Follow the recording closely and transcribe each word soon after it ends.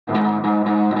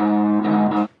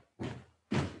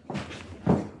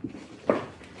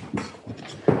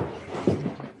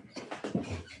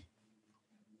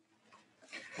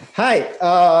Hi,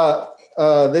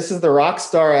 this is the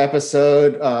Rockstar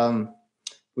episode.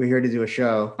 We're here to do a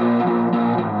show.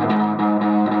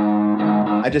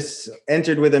 I just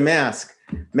entered with a mask.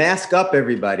 Mask up,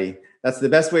 everybody. That's the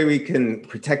best way we can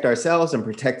protect ourselves and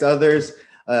protect others.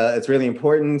 It's really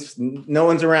important. No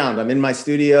one's around. I'm in my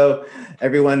studio.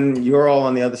 Everyone, you're all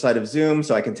on the other side of Zoom,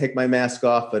 so I can take my mask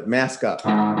off, but mask up.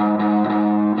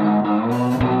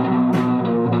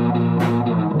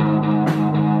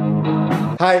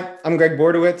 Hi, I'm Gregg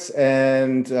Bordowitz,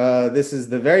 and this is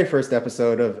the very first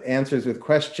episode of Answers with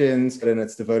Questions, and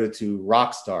it's devoted to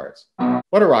rock stars.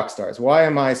 What are rock stars? Why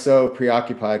am I so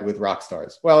preoccupied with rock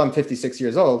stars? Well, I'm 56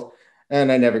 years old,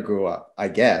 and I never grew up, I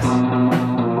guess.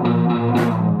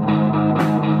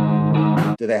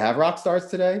 Do they have rock stars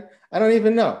today? I don't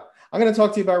even know. I'm going to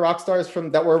talk to you about rock stars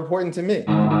that were important to me.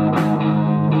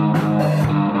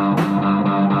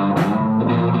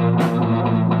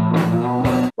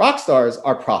 Rock stars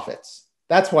are prophets.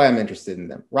 That's why I'm interested in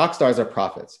them. Rock stars are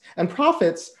prophets. And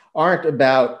prophets aren't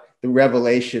about the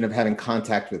revelation of having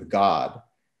contact with God.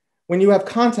 When you have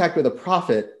contact with a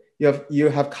prophet, you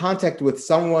have contact with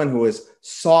someone who has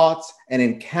sought and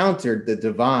encountered the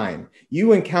divine.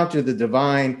 You encounter the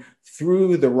divine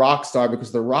through the rock star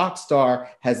because the rock star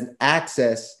has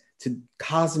access to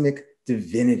cosmic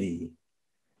divinity.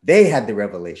 They had the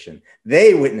revelation.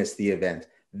 They witnessed the event.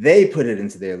 They put it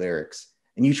into their lyrics.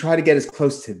 And you try to get as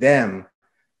close to them,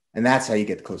 and that's how you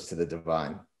get close to the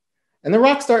divine. And the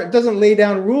rock star doesn't lay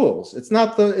down rules. It's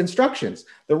not the instructions.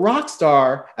 The rock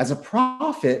star, as a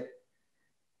prophet,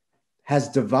 has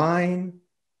divine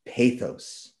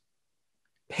pathos.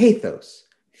 Pathos,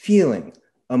 feeling,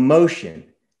 emotion,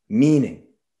 meaning.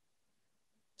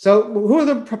 So who are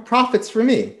the prophets for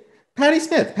me? Patti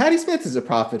Smith. Patti Smith is a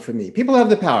prophet for me. People have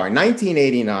the power.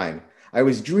 1989. I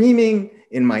was dreaming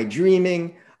in my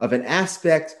dreaming of an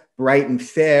aspect bright and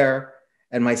fair,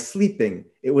 and my sleeping,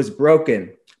 it was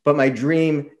broken, but my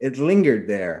dream, it lingered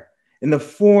there in the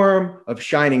form of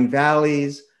shining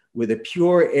valleys with a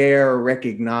pure air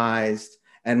recognized,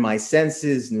 and my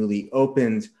senses newly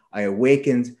opened, I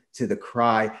awakened to the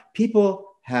cry,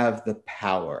 people have the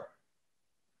power.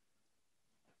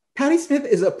 Patti Smith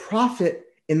is a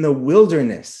prophet in the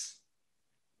wilderness,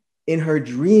 in her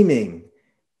dreaming,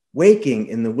 waking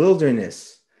in the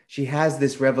wilderness. She has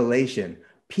this revelation.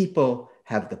 People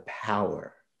have the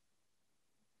power.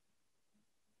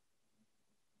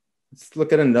 Let's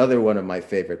look at another one of my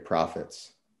favorite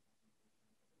prophets.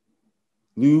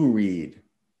 Lou Reed.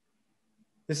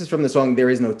 This is from the song There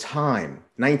Is No Time,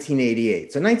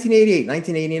 1988. So 1988,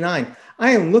 1989,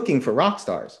 I am looking for rock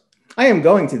stars. I am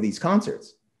going to these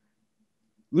concerts.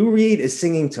 Lou Reed is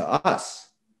singing to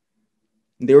us.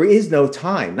 There is no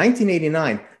time.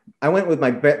 1989. I went with my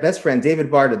best friend,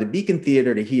 David Barr, to the Beacon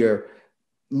Theater to hear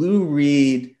Lou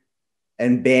Reed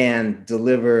and band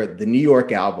deliver the New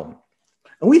York album.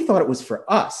 And we thought it was for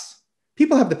us.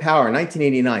 People have the power in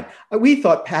 1989. We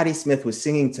thought Patti Smith was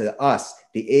singing to us,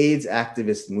 the AIDS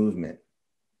activist movement.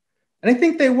 And I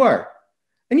think they were.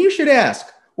 And you should ask,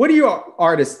 what are your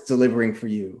artists delivering for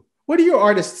you? What are your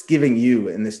artists giving you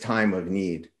in this time of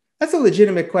need? That's a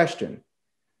legitimate question.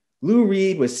 Lou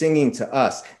Reed was singing to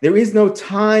us. There is no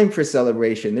time for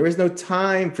celebration. There is no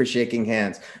time for shaking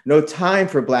hands. No time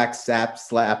for black sap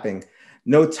slapping.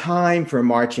 No time for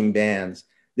marching bands.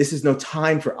 This is no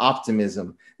time for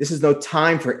optimism. This is no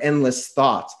time for endless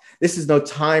thought. This is no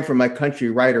time for my country,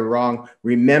 right or wrong.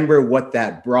 Remember what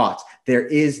that brought. There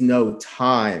is no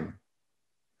time.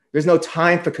 There's no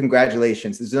time for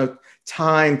congratulations. There's no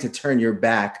time to turn your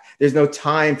back. There's no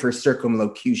time for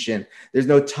circumlocution. There's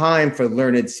no time for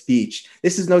learned speech.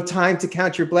 This is no time to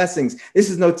count your blessings. This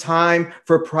is no time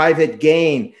for private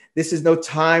gain. This is no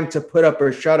time to put up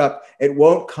or shut up. It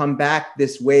won't come back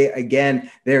this way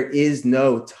again. There is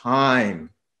no time.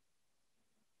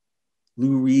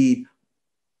 Lou Reed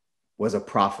was a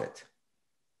prophet.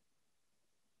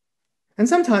 And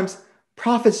sometimes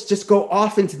prophets just go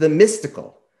off into the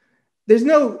mystical. There's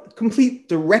no complete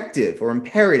directive or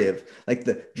imperative, like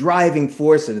the driving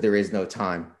force of There Is No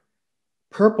Time.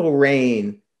 Purple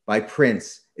Rain by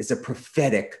Prince is a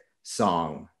prophetic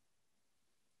song.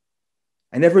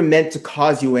 I never meant to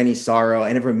cause you any sorrow.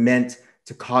 I never meant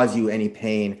to cause you any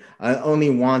pain. I only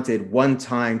wanted one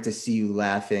time to see you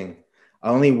laughing. I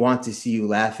only want to see you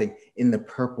laughing in the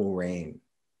purple rain.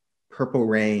 Purple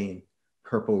rain,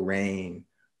 purple rain,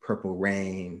 purple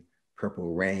rain,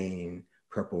 purple rain.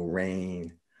 Purple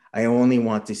rain. I only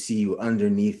want to see you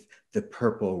underneath the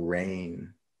purple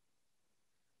rain.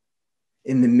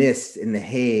 In the mist, in the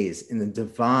haze, in the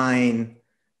divine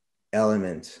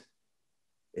element,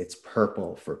 it's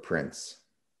purple for Prince.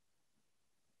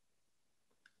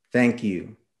 Thank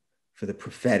you for the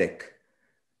prophetic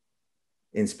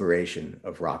inspiration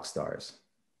of rock stars.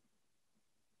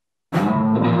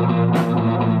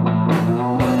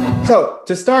 So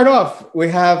to start off, we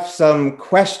have some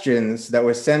questions that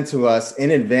were sent to us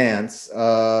in advance,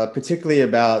 particularly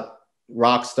about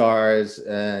rock stars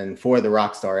and for the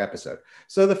Rockstar episode.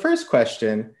 So the first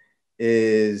question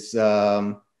is,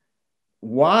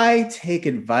 why take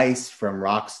advice from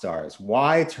rock stars?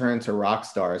 Why turn to rock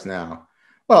stars now?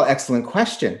 Well, excellent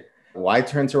question. Why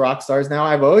turn to rock stars now?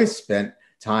 I've always spent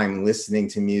time listening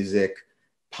to music,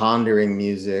 pondering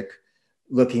music,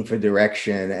 looking for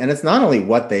direction. And it's not only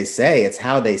what they say, it's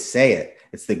how they say it.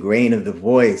 It's the grain of the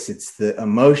voice, it's the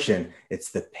emotion,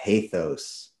 it's the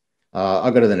pathos.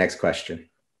 I'll go to the next question.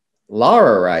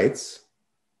 Laura writes,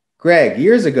 Greg,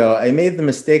 years ago, I made the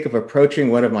mistake of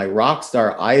approaching one of my rock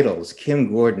star idols,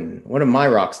 Kim Gordon, one of my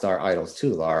rock star idols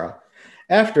too, Laura,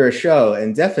 after a show,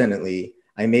 and definitely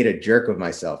I made a jerk of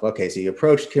myself. Okay, so you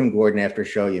approached Kim Gordon after a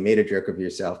show, you made a jerk of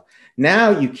yourself.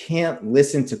 Now you can't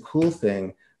listen to Cool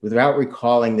Thing without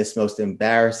recalling this most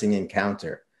embarrassing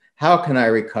encounter. How can I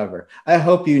recover? I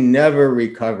hope you never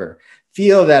recover.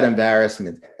 Feel that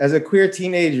embarrassment. As a queer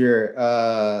teenager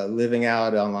living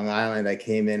out on Long Island, I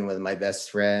came in with my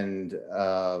best friend,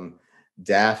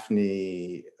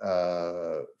 Daphne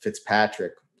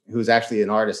Fitzpatrick, who's actually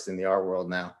an artist in the art world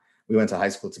now. We went to high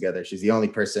school together. She's the only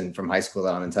person from high school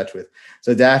that I'm in touch with.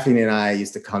 So Daphne and I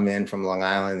used to come in from Long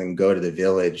Island and go to the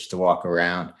Village to walk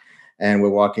around. And we're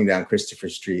walking down Christopher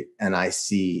Street and I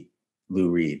see Lou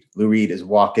Reed. Lou Reed is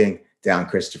walking down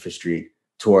Christopher Street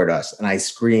toward us. And I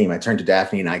scream, I turn to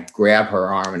Daphne and I grab her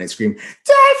arm and I scream,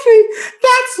 Daphne,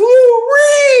 that's Lou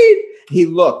Reed. He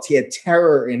looked, he had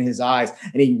terror in his eyes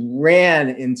and he ran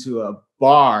into a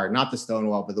bar, not the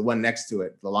Stonewall, but the one next to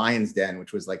it, the Lion's Den,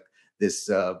 which was like this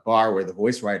bar where the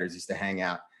voice writers used to hang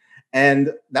out.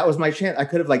 And that was my chance. I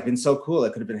could have like been so cool. I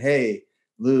could have been, hey,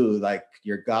 Lou, like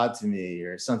you're God to me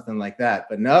or something like that.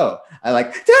 But no, I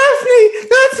like, Daphne,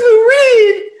 that's Lou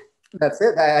Reed. That's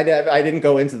it. I didn't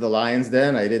go into the Lions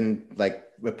Den. I didn't like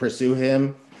pursue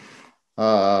him.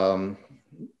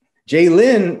 Jay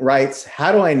Lynn writes,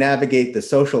 how do I navigate the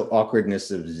social awkwardness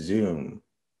of Zoom?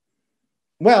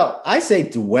 Well, I say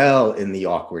dwell in the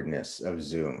awkwardness of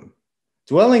Zoom.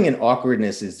 Dwelling in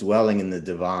awkwardness is dwelling in the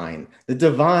divine. The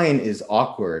divine is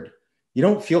awkward. You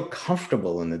don't feel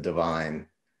comfortable in the divine.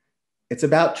 It's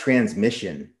about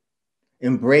transmission.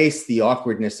 Embrace the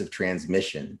awkwardness of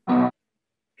transmission.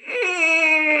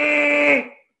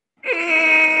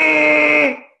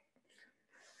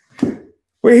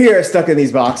 We're here stuck in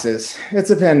these boxes.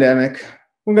 It's a pandemic.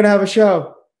 We're gonna have a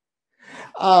show.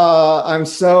 I'm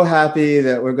so happy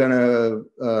that we're gonna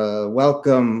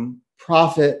welcome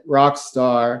prophet, rock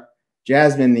star,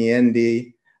 Jasmine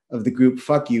Nyende of the group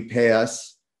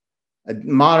fuckupayus, a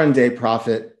modern day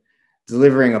prophet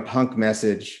delivering a punk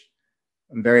message.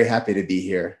 I'm very happy to be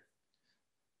here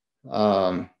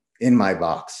in my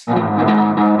box.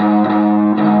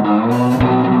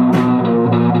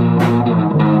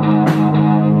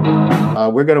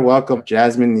 We're going to welcome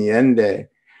Jasmine Nyende,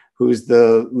 who's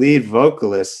the lead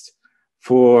vocalist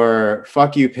for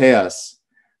fuckupayus,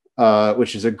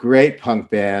 which is a great punk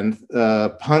band.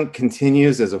 Punk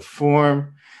continues as a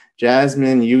form.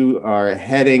 Jasmine, you are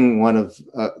heading one of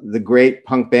the great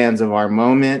punk bands of our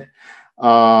moment.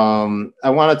 I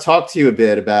want to talk to you a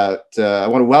bit about, I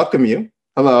want to welcome you.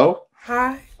 Hello.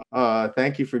 Hi.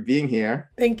 Thank you for being here.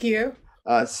 Thank you.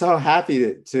 So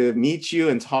happy to meet you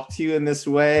and talk to you in this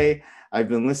way. I've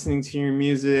been listening to your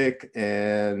music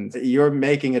and you're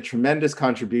making a tremendous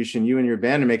contribution. You and your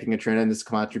band are making a tremendous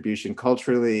contribution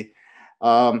culturally.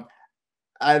 And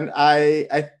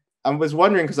I was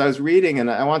wondering, because I was reading and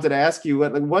I wanted to ask you,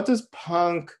 what does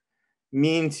punk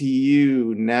mean to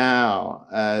you now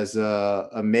as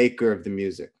a maker of the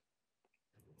music?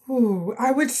 Ooh,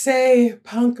 I would say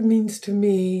punk means to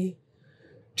me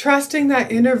trusting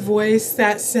that inner voice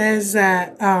that says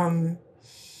that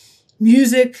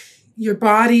music, your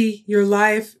body, your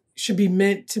life should be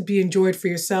meant to be enjoyed for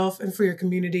yourself and for your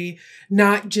community,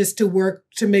 not just to work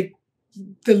to make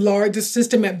the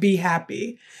system at be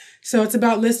happy. So it's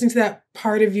about listening to that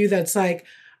part of you that's like,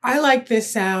 I like this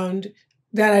sound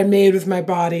that I made with my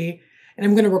body and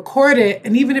I'm going to record it.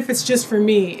 And even if it's just for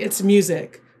me, it's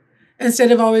music.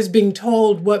 Instead of always being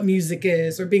told what music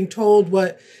is or being told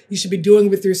what you should be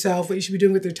doing with yourself, what you should be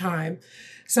doing with your time.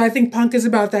 So I think punk is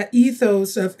about that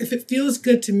ethos of if it feels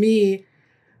good to me,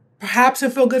 perhaps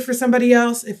it'll feel good for somebody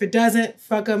else. If it doesn't,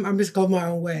 fuck them. I'm just going my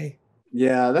own way.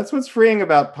 Yeah, that's what's freeing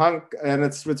about punk. And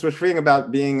it's what's freeing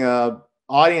about being a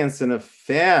audience and a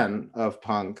fan of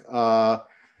punk. Because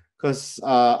because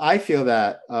I feel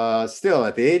that still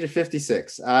at the age of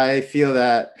 56, I feel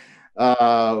that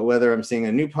whether I'm seeing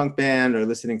a new punk band or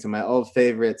listening to my old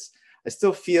favorites, I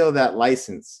still feel that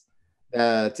license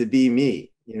to be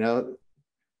me, you know?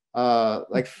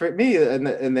 Like for me in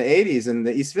the 80s in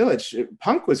the East Village,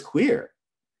 punk was queer,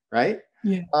 right?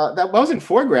 Yeah. That wasn't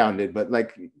foregrounded, but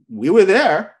like we were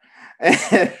there.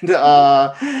 And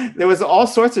there was all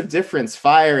sorts of difference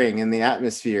firing in the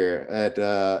atmosphere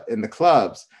in the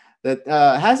clubs that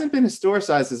hasn't been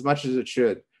historicized as much as it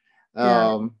should.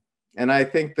 And I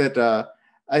think that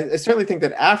I certainly think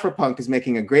that Afropunk is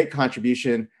making a great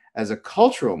contribution as a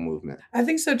cultural movement. I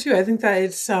think so too. I think that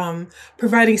it's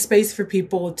providing space for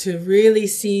people to really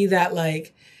see that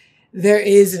like there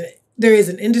is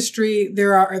an industry,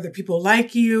 there are other people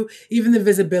like you, even the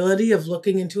visibility of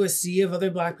looking into a sea of other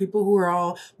Black people who are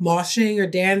all moshing or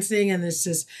dancing. And it's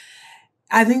just,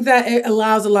 I think that it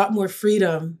allows a lot more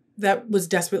freedom that was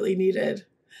desperately needed.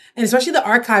 And especially the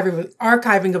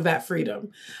archiving of that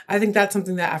freedom. I think that's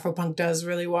something that Afropunk does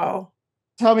really well.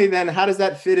 Tell me then, how does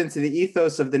that fit into the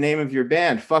ethos of the name of your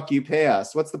band,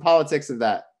 Fuckupayus? What's the politics of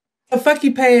that?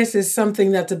 Fuckupayus is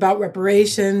something that's about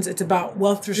reparations. It's about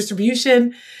wealth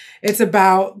distribution. It's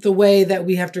about the way that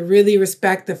we have to really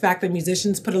respect the fact that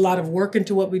musicians put a lot of work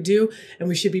into what we do and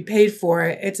we should be paid for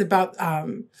it. It's about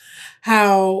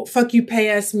how fuck you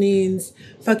pay us means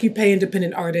fuck you pay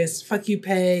independent artists, fuck you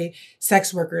pay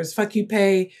sex workers, fuck you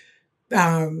pay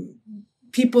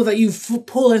people that you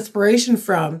pull inspiration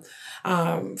from.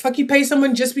 Fuck you pay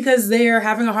someone just because they are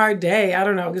having a hard day. I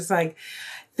don't know. It's like,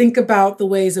 think about the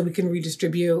ways that we can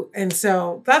redistribute. And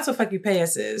so that's what fuck you pay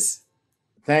us is.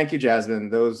 Thank you, Jasmine.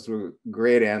 Those were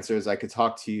great answers. I could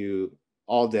talk to you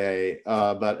all day,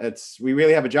 but we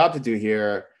really have a job to do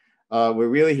here. We're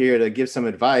really here to give some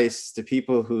advice to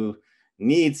people who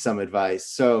need some advice.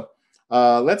 So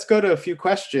let's go to a few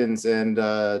questions and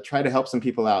try to help some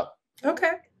people out.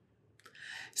 Okay.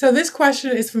 So this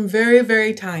question is from Very,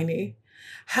 Very Tiny.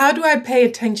 How do I pay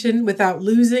attention without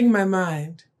losing my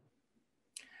mind?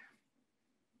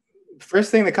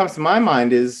 First thing that comes to my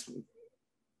mind is,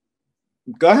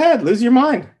 go ahead, lose your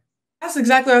mind. That's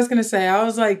exactly what I was going to say. I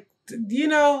was like,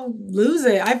 lose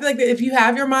it. I feel like if you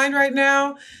have your mind right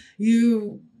now,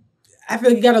 I feel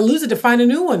like you got to lose it to find a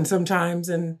new one sometimes.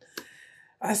 And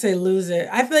I say lose it.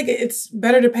 I feel like it's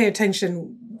better to pay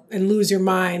attention and lose your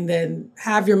mind than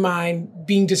have your mind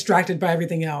being distracted by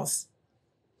everything else.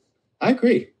 I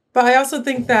agree. But I also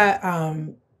think that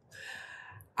I'm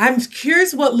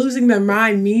curious what losing their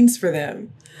mind means for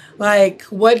them. Like,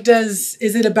 is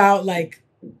it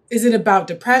about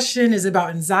depression? Is it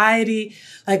about anxiety?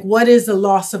 Like, what is the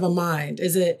loss of a mind?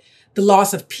 Is it the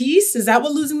loss of peace? Is that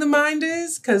what losing the mind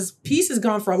is? Because peace is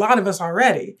gone for a lot of us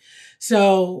already.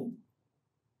 So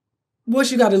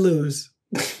what you got to lose?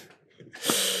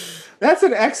 That's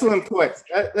an excellent point.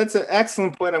 That's an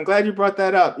excellent point. I'm glad you brought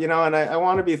that up, and I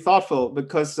want to be thoughtful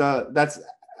because I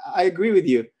agree with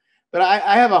you, but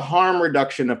I have a harm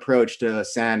reduction approach to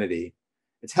sanity.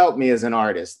 It's helped me as an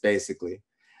artist, basically.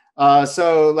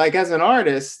 So like as an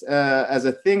artist, as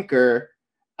a thinker,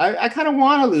 I kind of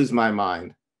want to lose my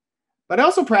mind, but I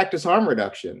also practice harm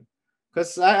reduction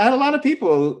because I had a lot of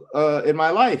people in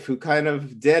my life who kind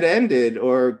of dead-ended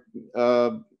or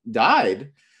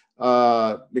died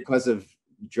because of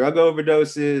drug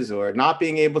overdoses or not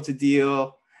being able to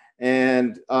deal.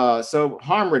 And so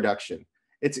harm reduction,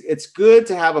 it's good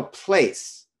to have a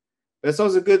place, but it's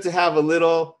also good to have a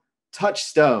little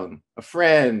touchstone, a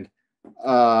friend,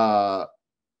 a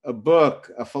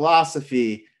book, a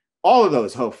philosophy, all of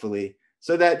those, hopefully,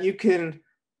 so that you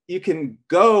can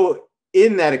go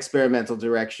in that experimental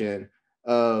direction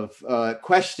of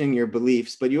questioning your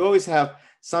beliefs, but you always have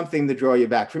something to draw you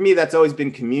back. For me, that's always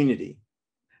been community.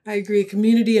 I agree.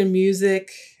 Community and music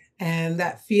and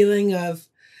that feeling of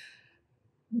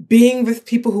being with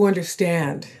people who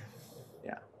understand.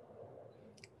 Yeah.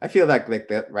 I feel like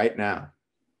that right now.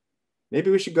 Maybe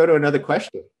we should go to another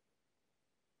question.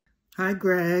 Hi,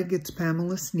 Greg. It's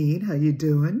Pamela Sneed. How you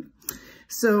doing?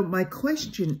 So my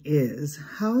question is,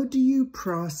 how do you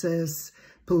process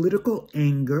political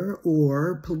anger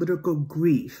or political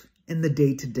grief in the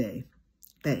day-to-day?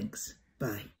 Thanks.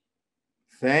 Bye.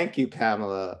 Thank you,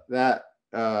 Pamela.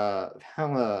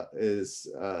 Pamela is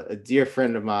a dear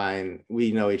friend of mine.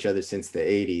 We know each other since the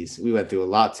 80s. We went through a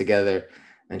lot together,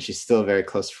 and she's still a very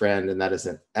close friend, and that is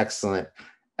an excellent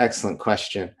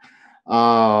question.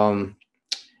 And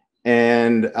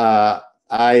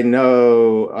I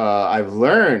know I've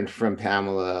learned from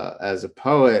Pamela as a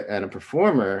poet and a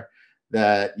performer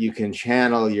that you can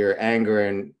channel your anger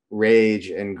and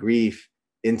rage and grief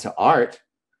into art.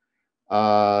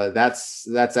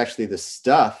 That's actually the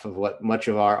stuff of what much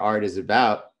of our art is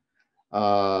about,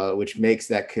 which makes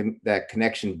that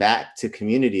connection back to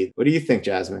community. What do you think,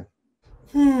 Jasmine?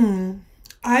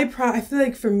 I feel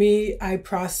like for me, I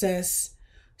process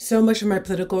so much of my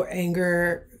political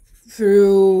anger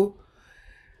through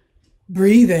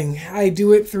breathing. I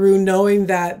do it through knowing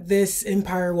that this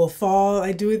empire will fall.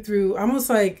 I do it through almost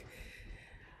like,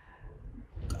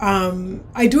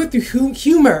 I do it through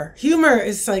humor. Humor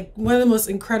is like one of the most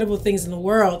incredible things in the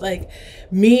world. Like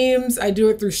memes, I do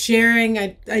it through sharing.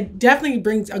 I definitely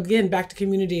bring, again, back to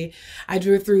community. I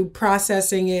do it through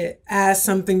processing it as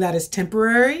something that is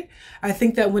temporary. I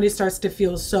think that when it starts to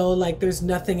feel so like there's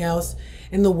nothing else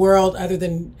in the world other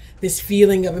than this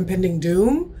feeling of impending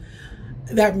doom,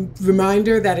 that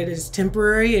reminder that it is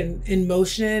temporary and in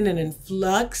motion and in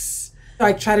flux.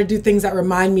 I try to do things that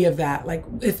remind me of that. Like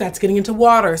if that's getting into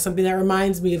water, something that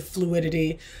reminds me of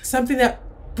fluidity, something that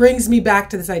brings me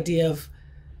back to this idea of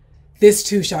this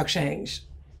too shall change.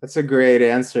 That's a great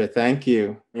answer. Thank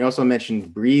you. You also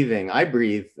mentioned breathing. I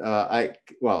breathe.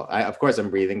 Of course I'm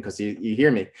breathing because you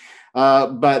hear me.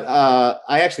 But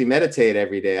I actually meditate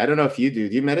every day. I don't know if you do.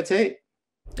 Do you meditate?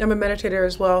 I'm a meditator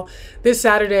as well. This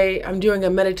Saturday, I'm doing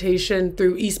a meditation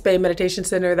through East Bay Meditation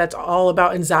Center that's all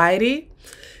about anxiety.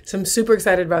 So I'm super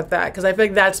excited about that because I feel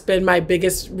like that's been my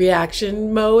biggest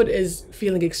reaction mode, is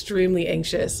feeling extremely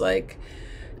anxious, like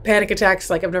panic attacks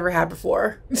like I've never had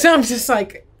before. So I'm just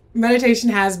like,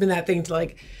 meditation has been that thing to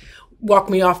like walk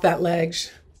me off that ledge.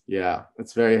 Yeah,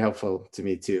 it's very helpful to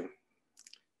me too.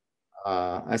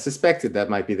 I suspected that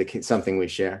might be something we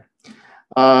share.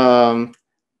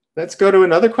 Let's go to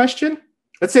another question.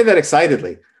 Let's say that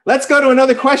excitedly. Let's go to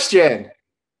another question.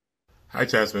 Hi,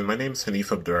 Jasmine. My name is Hanif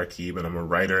Abdurraqib, and I'm a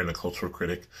writer and a cultural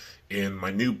critic. In my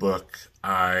new book,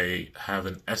 I have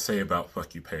an essay about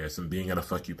fuckupayus and being at a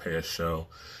fuckupayus show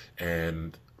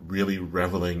and really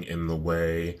reveling in the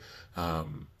way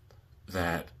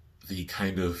that the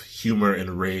kind of humor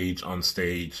and rage on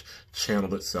stage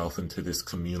channeled itself into this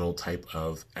communal type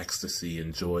of ecstasy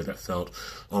and joy that felt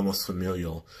almost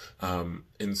familial.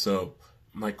 And so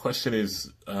my question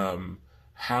is,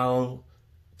 how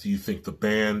do you think the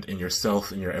band and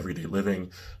yourself in your everyday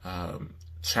living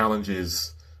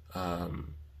challenges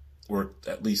or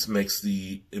at least makes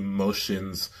the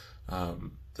emotions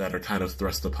that are kind of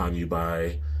thrust upon you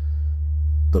by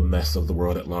the mess of the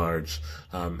world at large?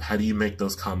 How do you make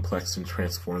those complex and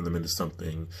transform them into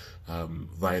something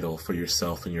vital for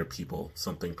yourself and your people,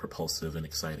 something propulsive and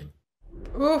exciting?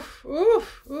 Oof,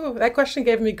 oof, oof. That question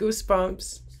gave me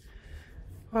goosebumps.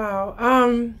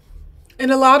 Wow. In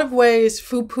a lot of ways,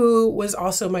 Fupu was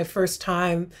also my first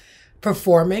time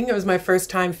performing. It was my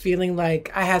first time feeling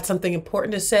like I had something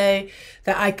important to say,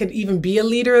 that I could even be a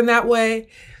leader in that way.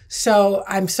 So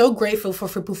I'm so grateful for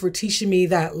Fupu for teaching me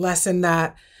that lesson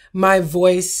that my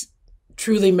voice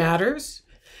truly matters.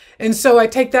 And so I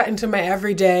take that into my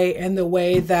everyday and the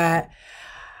way that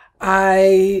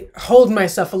I hold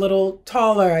myself a little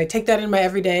taller. I take that in my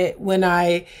everyday when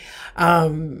I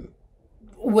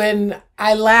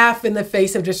laugh in the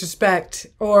face of disrespect,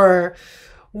 or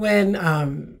when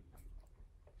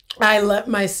I let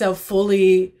myself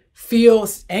fully feel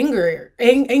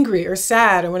angry or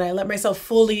sad, or when I let myself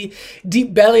fully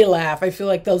deep belly laugh. I feel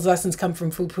like those lessons come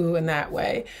from Fupu in that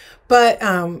way. But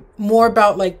more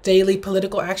about like daily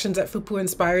political actions that Fupu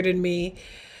inspired in me.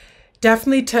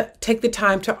 Definitely to take the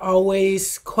time to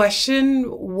always question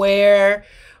where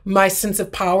my sense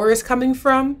of power is coming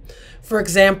from. For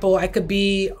example, I could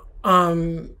be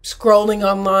scrolling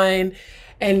online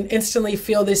and instantly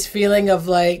feel this feeling of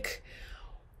like,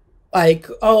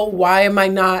 oh, why am I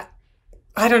not,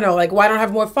 I don't know, like, why don't I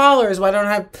have more followers? Why don't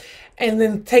I have, and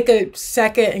then take a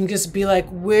second and just be like,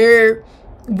 where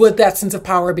would that sense of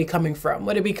power be coming from?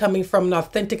 Would it be coming from an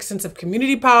authentic sense of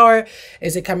community power?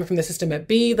 Is it coming from the system at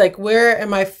B? Like, where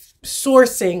am I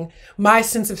sourcing my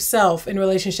sense of self in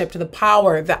relationship to the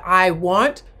power that I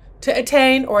want to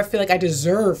attain, or I feel like I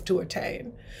deserve to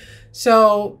attain?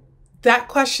 So that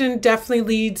question definitely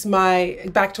leads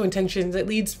back to intentions. It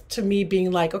leads to me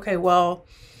being like, okay, well,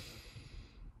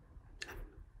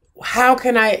 how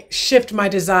can I shift my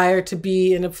desire to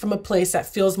be from a place that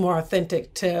feels more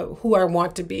authentic to who I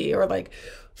want to be, or like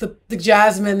the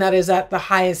Jasmine that is at the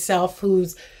highest self,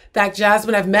 who's that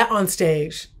Jasmine I've met on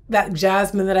stage, that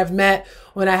Jasmine that I've met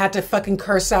when I had to fucking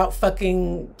curse out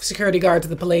fucking security guards at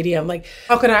the Palladium. Like,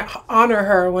 how can I honor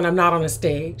her when I'm not on a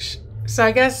stage? So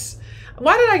I guess,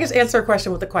 why did I just answer a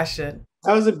question with a question?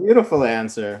 That was a beautiful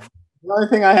answer. The only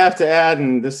thing I have to add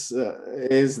in this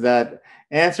is that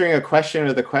answering a question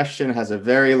with a question has a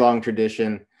very long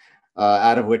tradition.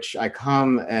 out of which I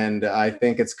come, and I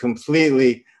think it's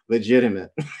completely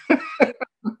legitimate.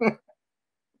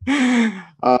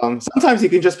 Sometimes you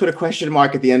can just put a question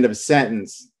mark at the end of a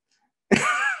sentence.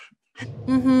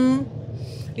 Mm-hmm.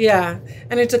 Yeah,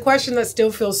 and it's a question that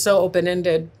still feels so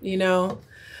open-ended, you know?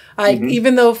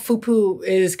 Even though FUPU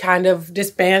is kind of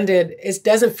disbanded, it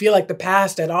doesn't feel like the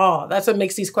past at all. That's what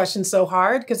makes these questions so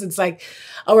hard, because it's like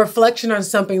a reflection on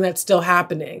something that's still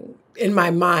happening in my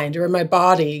mind or in my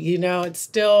body, you know? It's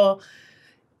still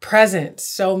present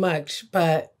so much,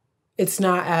 but it's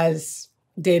not as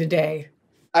day-to-day.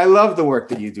 I love the work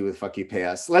that you do with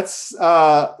fuckupayus.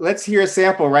 Let's hear a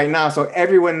sample right now so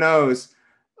everyone knows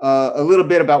a little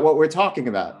bit about what we're talking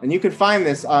about. And you can find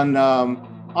this on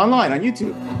online on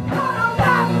YouTube.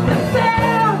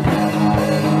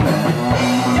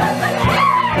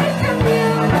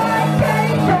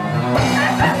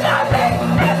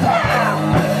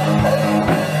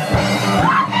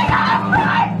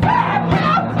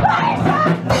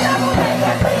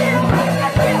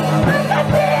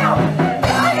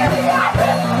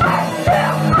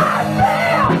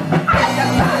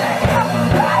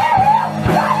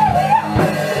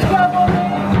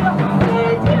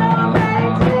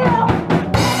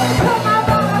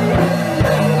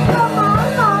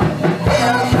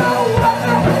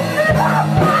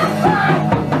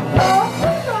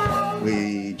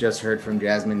 Just heard from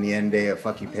Jasmine Nyende of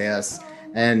fuckupayus,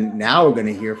 and now we're going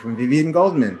to hear from Vivien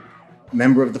Goldman,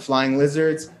 member of the Flying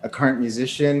Lizards, a current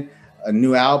musician, a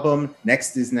new album,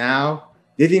 Next Is Now.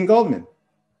 Vivien Goldman.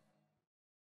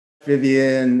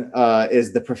 Vivien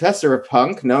is the professor of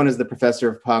punk, known as the professor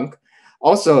of punk,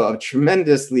 also a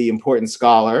tremendously important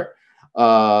scholar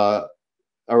around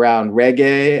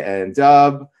reggae and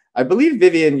dub. I believe,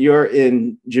 Vivien, you're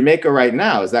in Jamaica right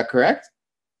now. Is that correct?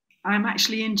 I'm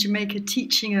actually in Jamaica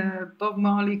teaching a Bob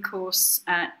Marley course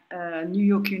at New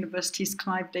York University's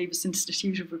Clive Davis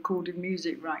Institute of Recorded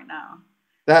Music right now.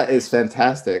 That is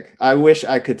fantastic. I wish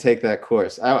I could take that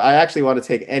course. I actually want to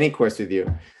take any course with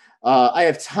you. I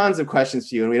have tons of questions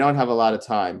for you, and we don't have a lot of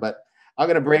time, but I'm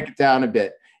going to break it down a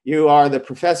bit. You are the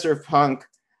professor of punk,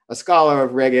 a scholar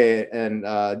of reggae and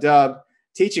dub,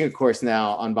 teaching a course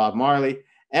now on Bob Marley.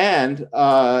 And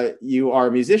you are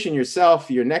a musician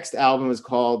yourself. Your next album is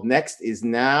called Next Is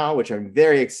Now, which I'm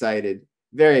very excited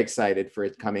for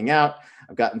it coming out.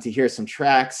 I've gotten to hear some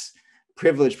tracks,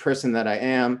 privileged person that I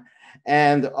am.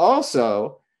 And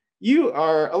also, you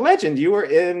are a legend. You were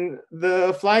in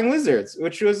the Flying Lizards,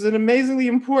 which was an amazingly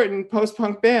important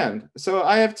post-punk band. So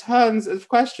I have tons of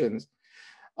questions.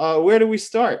 Where do we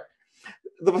start?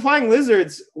 The Flying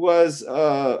Lizards was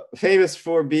famous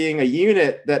for being a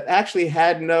unit that actually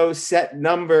had no set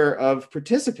number of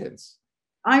participants.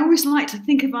 I always like to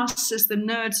think of us as the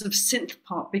nerds of synth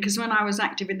pop, because when I was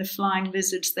active in the Flying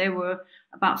Lizards, there were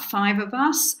about 5 of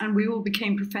us, and we all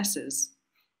became professors.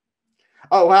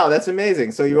 Oh, wow, that's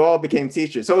amazing. So you all became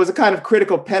teachers. So it was a kind of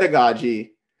critical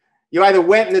pedagogy. You either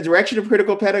went in the direction of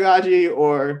critical pedagogy,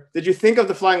 or did you think of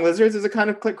the Flying Lizards as a kind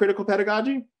of critical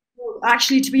pedagogy?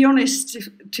 Actually, to be honest,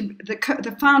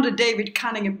 the founder, David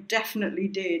Cunningham, definitely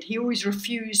did. He always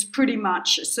refused pretty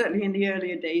much, certainly in the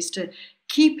earlier days, to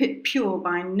keep it pure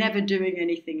by never doing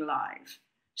anything live.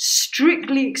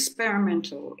 Strictly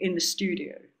experimental in the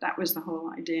studio. That was the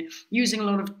whole idea. Using a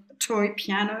lot of toy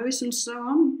pianos and so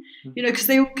on, you know, because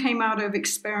they all came out of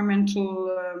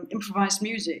experimental improvised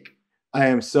music. I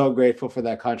am so grateful for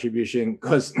that contribution,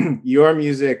 because your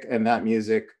music and that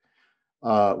music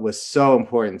was so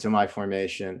important to my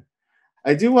formation.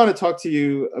 I do want to talk to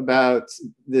you about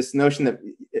this notion that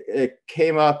it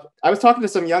came up. I was talking to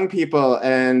some young people,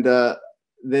 and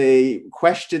they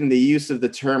questioned the use of the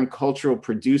term cultural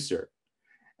producer.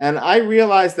 And I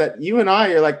realized that you and I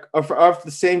are like of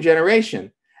the same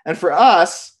generation. And for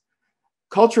us,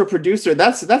 cultural producer,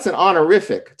 that's an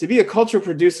honorific. To be a cultural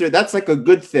producer, that's like a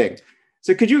good thing.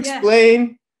 So could you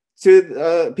explain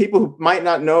to people who might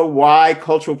not know why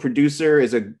cultural producer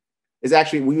is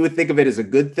actually, we would think of it as a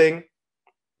good thing?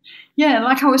 Yeah,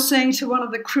 like I was saying to one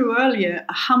of the crew earlier,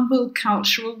 a humble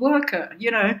cultural worker,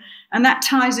 you know, and that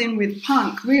ties in with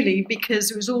punk, really, because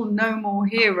it was all no more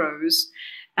heroes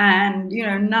and, you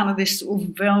know, none of this sort of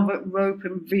velvet rope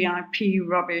and VIP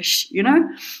rubbish, you know,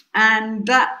 and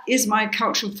that is my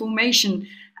cultural formation.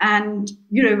 And,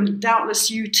 you know, doubtless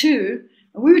you too.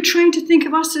 We were trained to think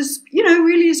of us as, you know,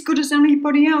 really as good as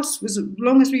anybody else, as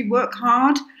long as we work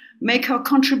hard, make our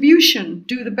contribution,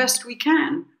 do the best we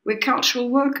can. We're cultural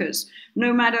workers.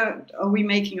 No matter are we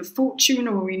making a fortune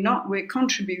or are we not, we're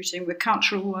contributing, we're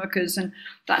cultural workers, and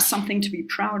that's something to be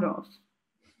proud of.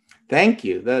 Thank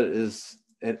you. That is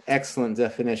an excellent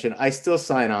definition. I still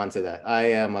sign on to that.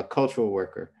 I am a cultural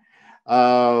worker.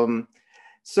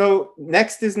 So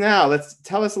next is now. Let's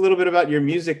tell us a little bit about your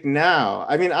music now.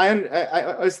 I mean,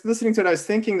 I was listening to it. I was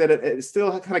thinking that it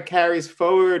still kind of carries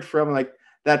forward from like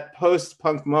that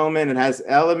post-punk moment. It has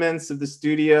elements of the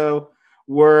studio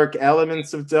work,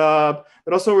 elements of dub,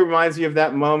 but also reminds me of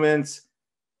that moment.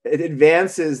 It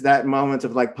advances that moment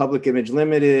of like Public Image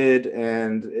Limited,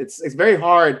 and it's very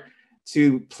hard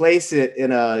to place it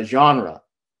in a genre.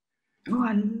 Oh,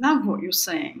 I love what you're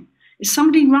saying. Is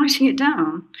somebody writing it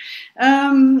down?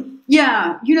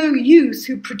 Yeah, you know, Youth,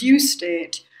 who produced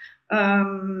it,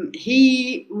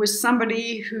 he was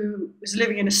somebody who was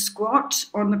living in a squat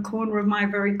on the corner of my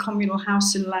very communal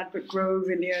house in Ladbroke Grove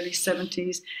in the early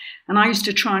 70s. And I used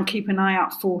to try and keep an eye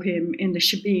out for him in the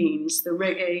shebeens, the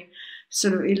reggae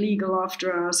sort of illegal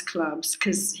after hours clubs,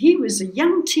 because he was a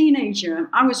young teenager.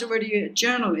 I was already a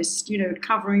journalist, you know,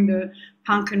 covering the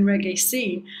punk and reggae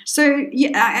scene. So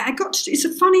yeah, I got to, it's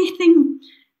a funny thing.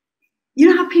 You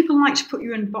know how people like to put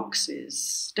you in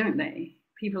boxes, don't they?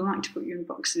 People like to put you in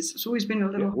boxes. It's always been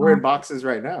a little... We're in boxes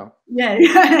right now. Yeah,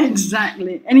 yeah,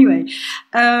 exactly. Anyway,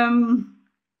 I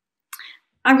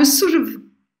was sort of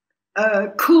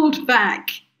called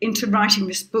back into writing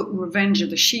this book, Revenge of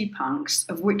the She-Punks,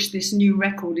 of which this new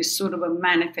record is sort of a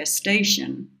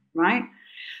manifestation, right?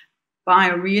 By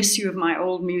a reissue of my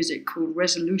old music called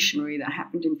Resolutionary that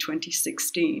happened in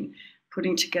 2016,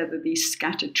 putting together these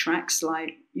scattered tracks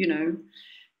like, you know,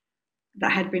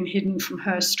 that had been hidden from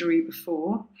herstory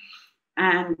before,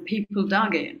 and people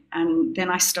dug it. And then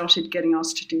I started getting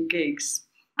asked to do gigs.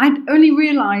 I only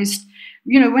realized,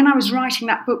 you know, when I was writing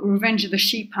that book, Revenge of the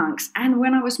She-Punks, and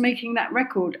when I was making that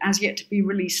record, as yet to be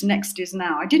released, Next Is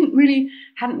Now, I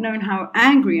hadn't known how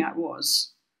angry I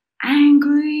was.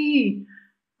 Angry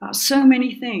about so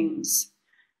many things.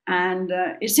 And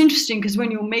it's interesting because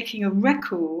when you're making a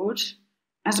record,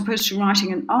 as opposed to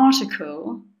writing an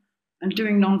article and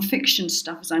doing non-fiction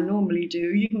stuff as I normally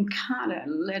do, you can kind of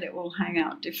let it all hang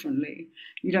out differently.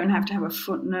 You don't have to have a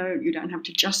footnote. You don't have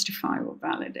to justify or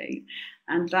validate.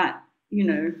 And that, you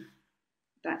know,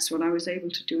 that's what I was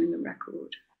able to do in the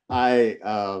record. I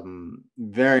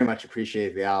very much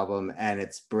appreciate the album and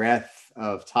its breadth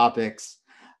of topics.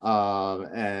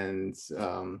 Thank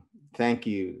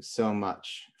you so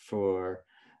much for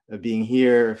being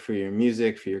here, for your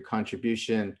music, for your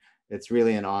contribution. It's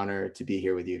really an honor to be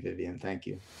here with you, Vivien. Thank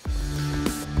you.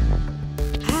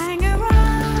 Hang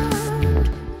around,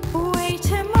 wait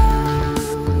a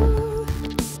moment.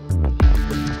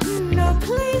 No,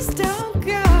 please don't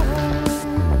go.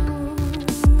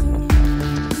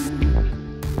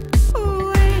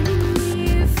 When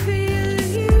you feel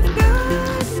you've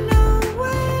got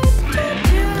nowhere to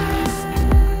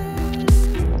turn,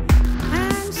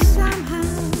 and somehow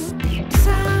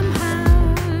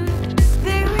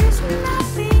there is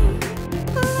nothing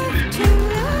left to learn.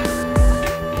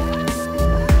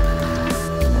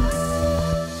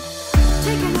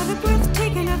 Take another breath,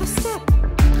 take another step.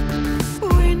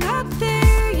 We're not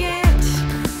there yet.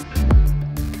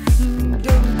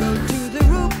 Don't go to the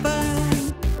rope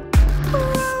burn.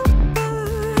 Rope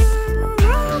burn,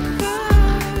 rope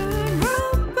burn,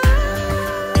 rope burn.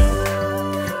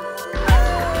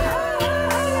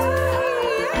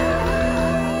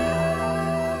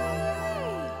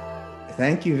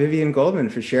 Thank you, Vivien Goldman,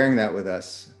 for sharing that with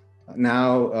us.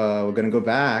 Now we're going to go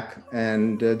back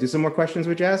and do some more questions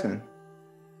with Jasmine.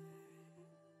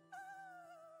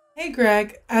 Hey,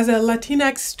 Gregg, as a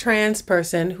Latinx trans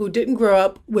person who didn't grow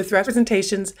up with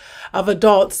representations of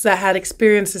adults that had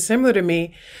experiences similar to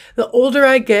me, the older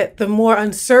I get, the more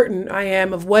uncertain I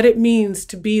am of what it means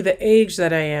to be the age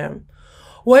that I am.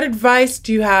 What advice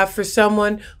do you have for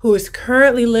someone who is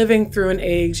currently living through an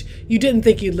age you didn't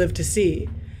think you'd live to see?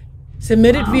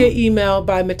 Submitted via email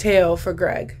by Mateo for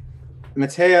Gregg.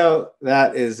 Mateo,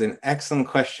 that is an excellent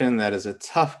question. That is a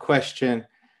tough question.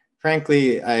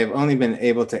 Frankly, I have only been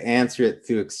able to answer it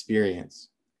through experience.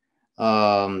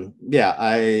 Yeah,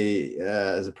 I,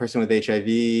 as a person with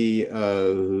HIV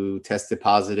who tested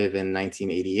positive in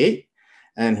 1988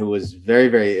 and who was very,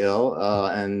 very ill,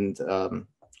 and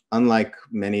unlike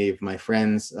many of my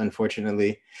friends,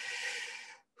 unfortunately,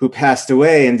 who passed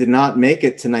away and did not make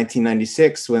it to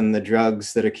 1996 when the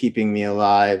drugs that are keeping me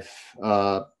alive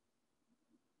were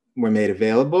made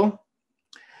available.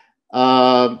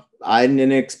 I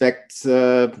didn't expect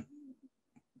to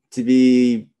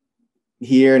be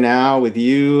here now with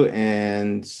you,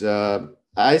 and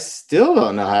I still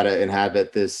don't know how to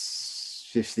inhabit this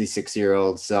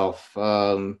 56-year-old self.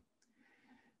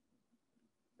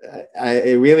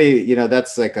 It really, you know,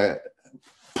 that's like a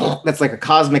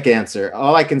cosmic answer.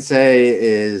 All I can say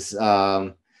is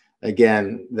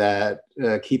again, that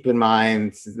keep in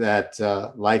mind that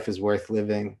life is worth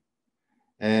living.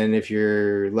 And if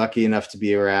you're lucky enough to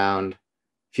be around,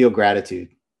 feel gratitude.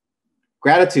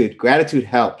 Gratitude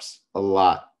helps a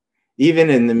lot.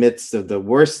 Even in the midst of the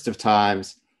worst of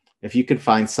times, if you can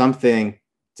find something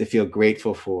to feel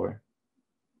grateful for,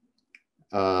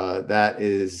 that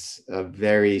is a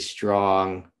very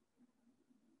strong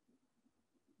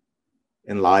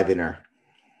enlivener.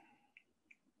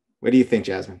 What do you think,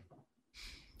 Jasmine?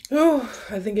 Oh,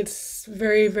 I think it's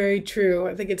very, very true.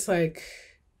 I think it's like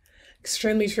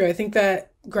extremely true. I think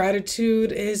that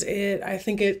gratitude is it. I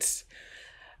think it's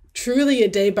truly a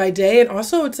day by day. And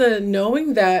also it's a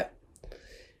knowing that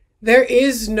there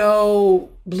is no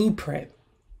blueprint.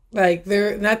 Like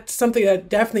that's something that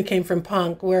definitely came from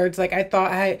punk, where it's like, I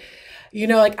thought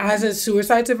like as a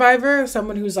suicide survivor,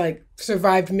 someone who's like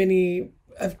survived many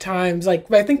of times,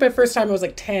 like I think my first time I was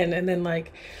like 10, and then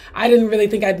like I didn't really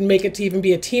think I'd make it to even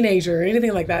be a teenager or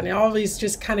anything like that. And it always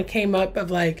just kind of came up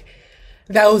of like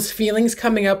those feelings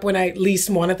coming up when I least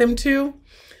wanted them to.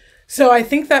 So I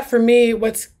think that for me,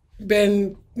 what's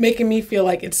been making me feel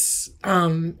like it's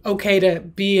okay to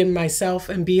be in myself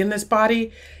and be in this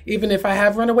body, even if I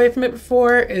have run away from it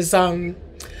before, is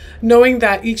knowing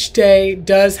that each day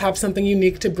does have something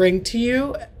unique to bring to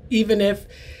you, even if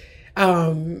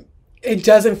it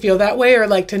doesn't feel that way, or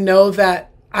like to know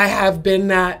that I have been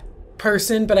that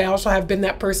person, but I also have been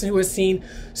that person who has seen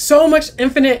so much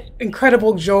infinite,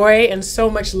 incredible joy and so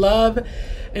much love.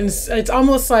 And it's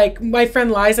almost like my friend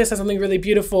Liza said something really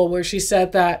beautiful, where she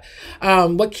said that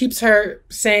what keeps her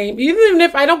sane, even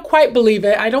if I don't quite believe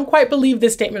it, I don't quite believe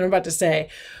this statement I'm about to say,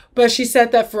 but she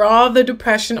said that for all the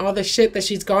depression, all the shit that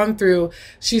she's gone through,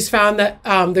 she's found that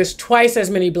there's twice as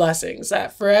many blessings,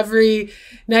 that for every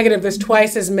negative, there's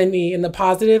twice as many in the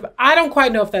positive. I don't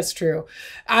quite know if that's true.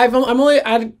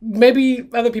 Maybe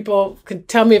other people could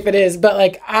tell me if it is, but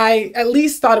like, I at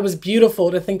least thought it was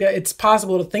beautiful to think that it's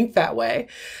possible to think that way.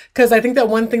 Because I think that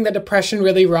one thing that depression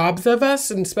really robs of us,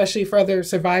 and especially for other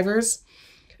survivors,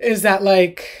 is that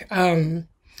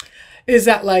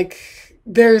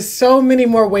there's so many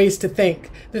more ways to think.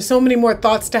 There's so many more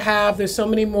thoughts to have. There's so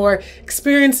many more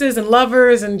experiences and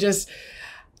lovers, and just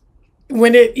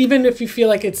even if you feel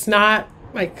like it's not,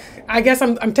 like, I guess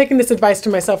I'm taking this advice to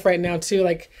myself right now too.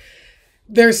 Like,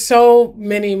 there's so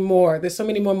many more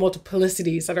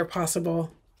multiplicities that are possible.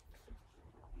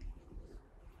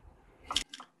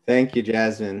 Thank you,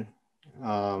 Jasmine.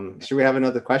 Should we have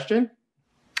another question?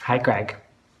 Hi, Greg.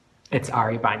 It's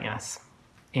Ari Banyas,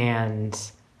 and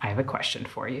I have a question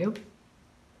for you.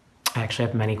 I actually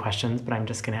have many questions, but I'm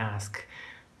just going to ask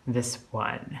this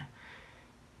one.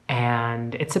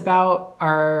 And it's about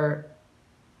our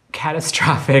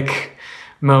catastrophic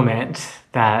moment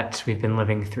that we've been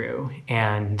living through.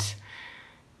 And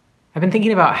I've been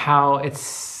thinking about how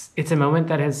it's a moment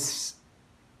that has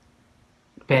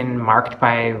been marked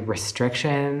by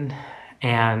restriction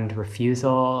and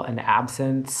refusal and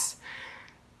absence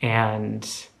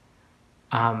and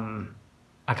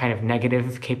a kind of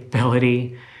negative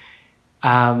capability.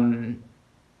 And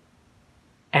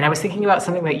I was thinking about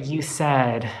something that you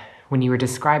said when you were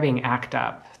describing ACT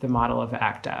UP, the model of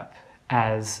ACT UP,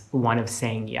 as one of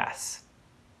saying yes.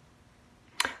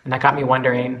 And that got me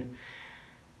wondering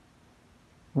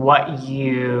what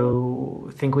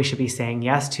you think we should be saying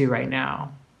yes to right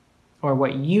now, or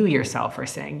what you yourself are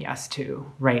saying yes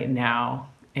to right now,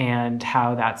 and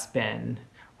how that's been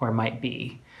or might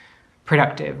be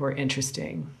productive or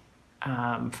interesting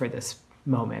for this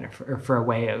moment, or for a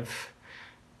way of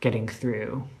getting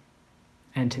through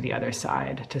and to the other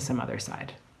side, to some other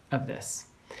side of this.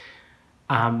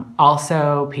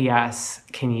 Also, P.S.,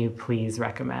 can you please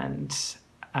recommend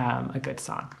a good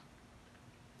song?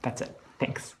 That's it.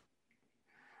 Thanks.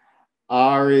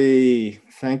 Ari,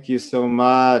 thank you so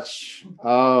much.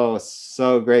 Oh,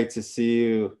 so great to see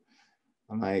you.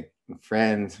 My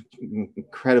friend,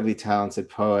 incredibly talented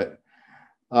poet.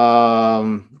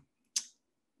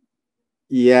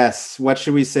 Yes, what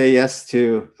should we say yes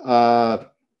to?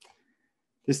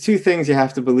 There's two things you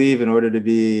have to believe in order to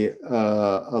be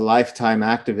a lifetime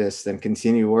activist and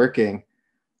continue working.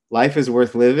 Life is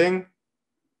worth living,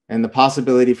 and the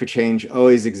possibility for change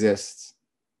always exists.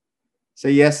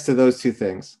 Say yes to those two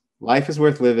things. Life is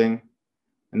worth living,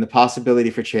 and the possibility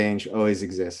for change always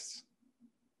exists.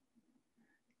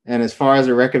 And as far as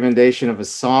a recommendation of a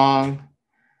song,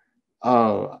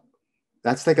 oh,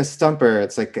 that's like a stumper.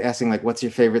 It's like asking, like, what's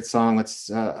your favorite song?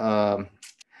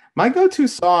 My go-to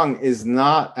song is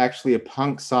not actually a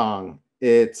punk song.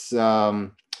 It's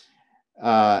Abby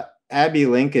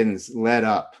Lincoln's Let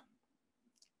Up.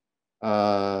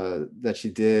 that she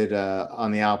did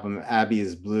on the album Abbey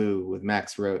is Blue with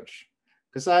Max Roach.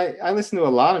 Because I listen to a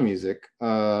lot of music,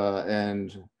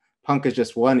 and punk is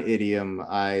just one idiom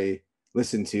I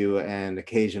listen to and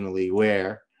occasionally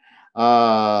wear,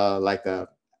 like a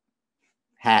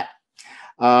hat.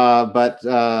 But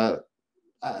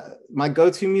my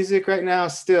go-to music right now,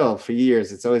 still for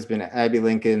years, it's always been Abbey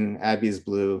Lincoln, Abbey is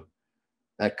Blue,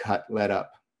 that cut Let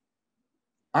Up.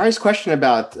 Ari's question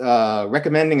about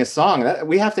recommending a song,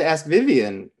 we have to ask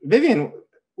Vivien. Vivien,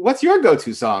 what's your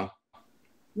go-to song?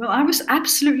 Well, I was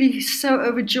absolutely so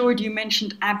overjoyed you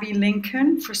mentioned Abbey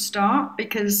Lincoln for a start,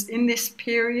 because in this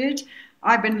period,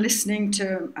 I've been listening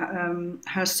to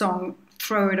her song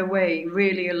Throw It Away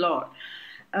really a lot.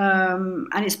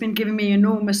 And it's been giving me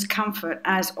enormous comfort,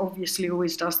 as obviously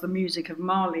always does the music of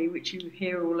Marley, which you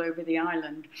hear all over the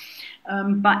island.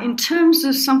 But in terms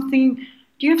of something,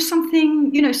 do you have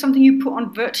something, something you put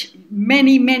on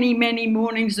many, many, many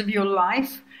mornings of your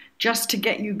life just to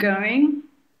get you going?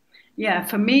 Yeah,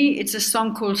 for me, it's a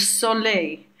song called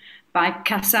Soleil by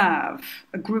Cassav,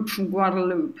 a group from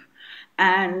Guadeloupe.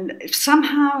 And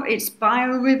somehow its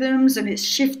biorhythms and its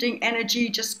shifting energy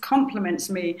just compliments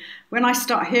me. When I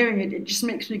start hearing it, it just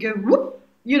makes me go, whoop,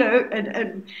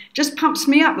 and just pumps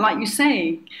me up, like you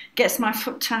say, gets my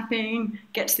foot tapping,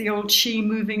 gets the old chi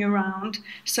moving around.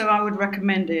 So I would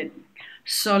recommend it.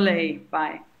 Soleil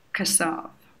by Cassav.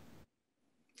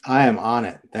 I am on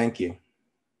it. Thank you.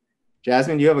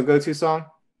 Jasmine, do you have a go-to song?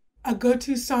 A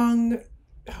go-to song,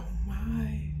 oh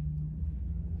my.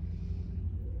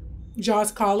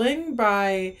 Jaws Calling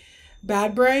by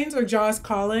Bad Brains, or Jaws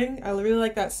Calling. I really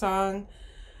like that song.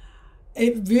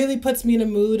 It really puts me in a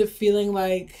mood of feeling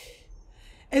like,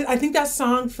 I think that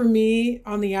song for me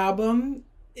on the album,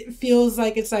 it feels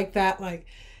like it's like that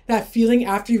feeling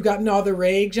after you've gotten all the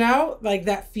rage out, like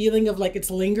that feeling of like it's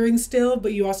lingering still,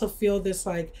 but you also feel this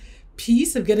like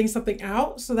peace of getting something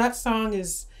out. So that song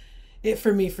is it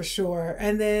for me for sure.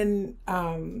 And then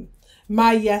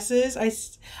my yeses,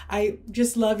 I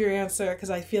just love your answer, because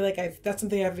I feel like that's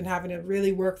something I've been having to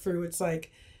really work through. It's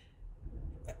like,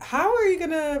 how are you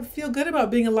gonna feel good about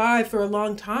being alive for a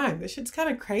long time? This shit's kind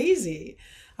of crazy.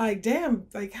 Like, damn,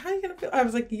 like, how are you gonna feel? I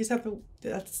was like, you just have to,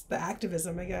 that's the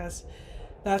activism, I guess.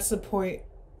 That's the point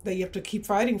that you have to keep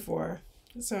fighting for.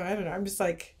 So I don't know, I'm just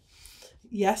like,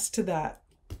 yes to that.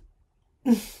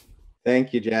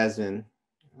 Thank you, Jasmine.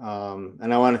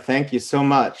 And I want to thank you so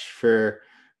much for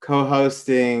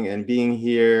co-hosting and being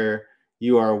here.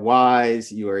 You are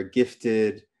wise, you are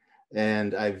gifted,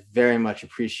 and I very much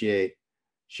appreciate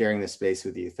sharing this space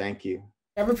with you. Thank you.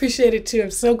 I've appreciated it too.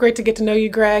 It's so great to get to know you,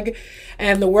 Gregg,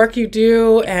 and the work you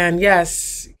do. And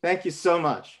yes. Thank you so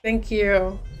much. Thank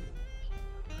you.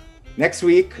 Next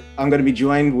week, I'm going to be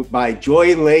joined by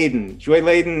Joy Ladin. Joy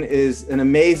Ladin is an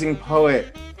amazing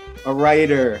poet, a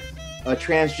writer, a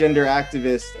transgender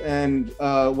activist, and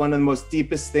one of the most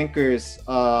deepest thinkers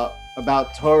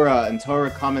about Torah and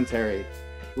Torah commentary.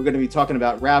 We're going to be talking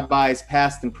about rabbis,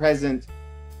 past and present,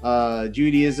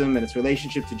 Judaism and its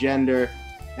relationship to gender.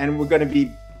 And we're going to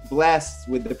be blessed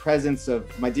with the presence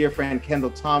of my dear friend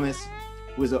Kendall Thomas,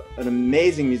 who is an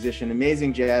amazing musician,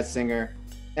 amazing jazz singer,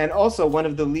 and also one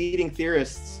of the leading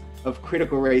theorists of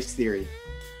critical race theory.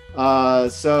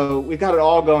 So we've got it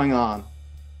all going on.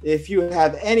 If you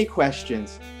have any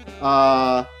questions,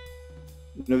 November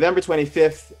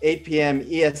 25th, 8 p.m.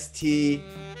 EST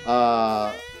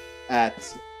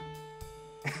at...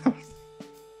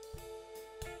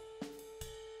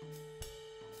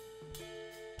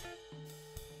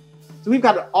 So we've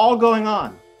got it all going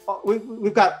on.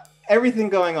 We've got everything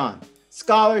going on.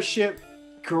 Scholarship,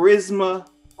 charisma,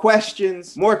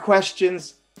 questions, more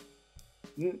questions.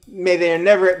 May there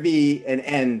never be an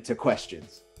end to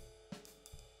questions.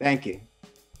 Thank you.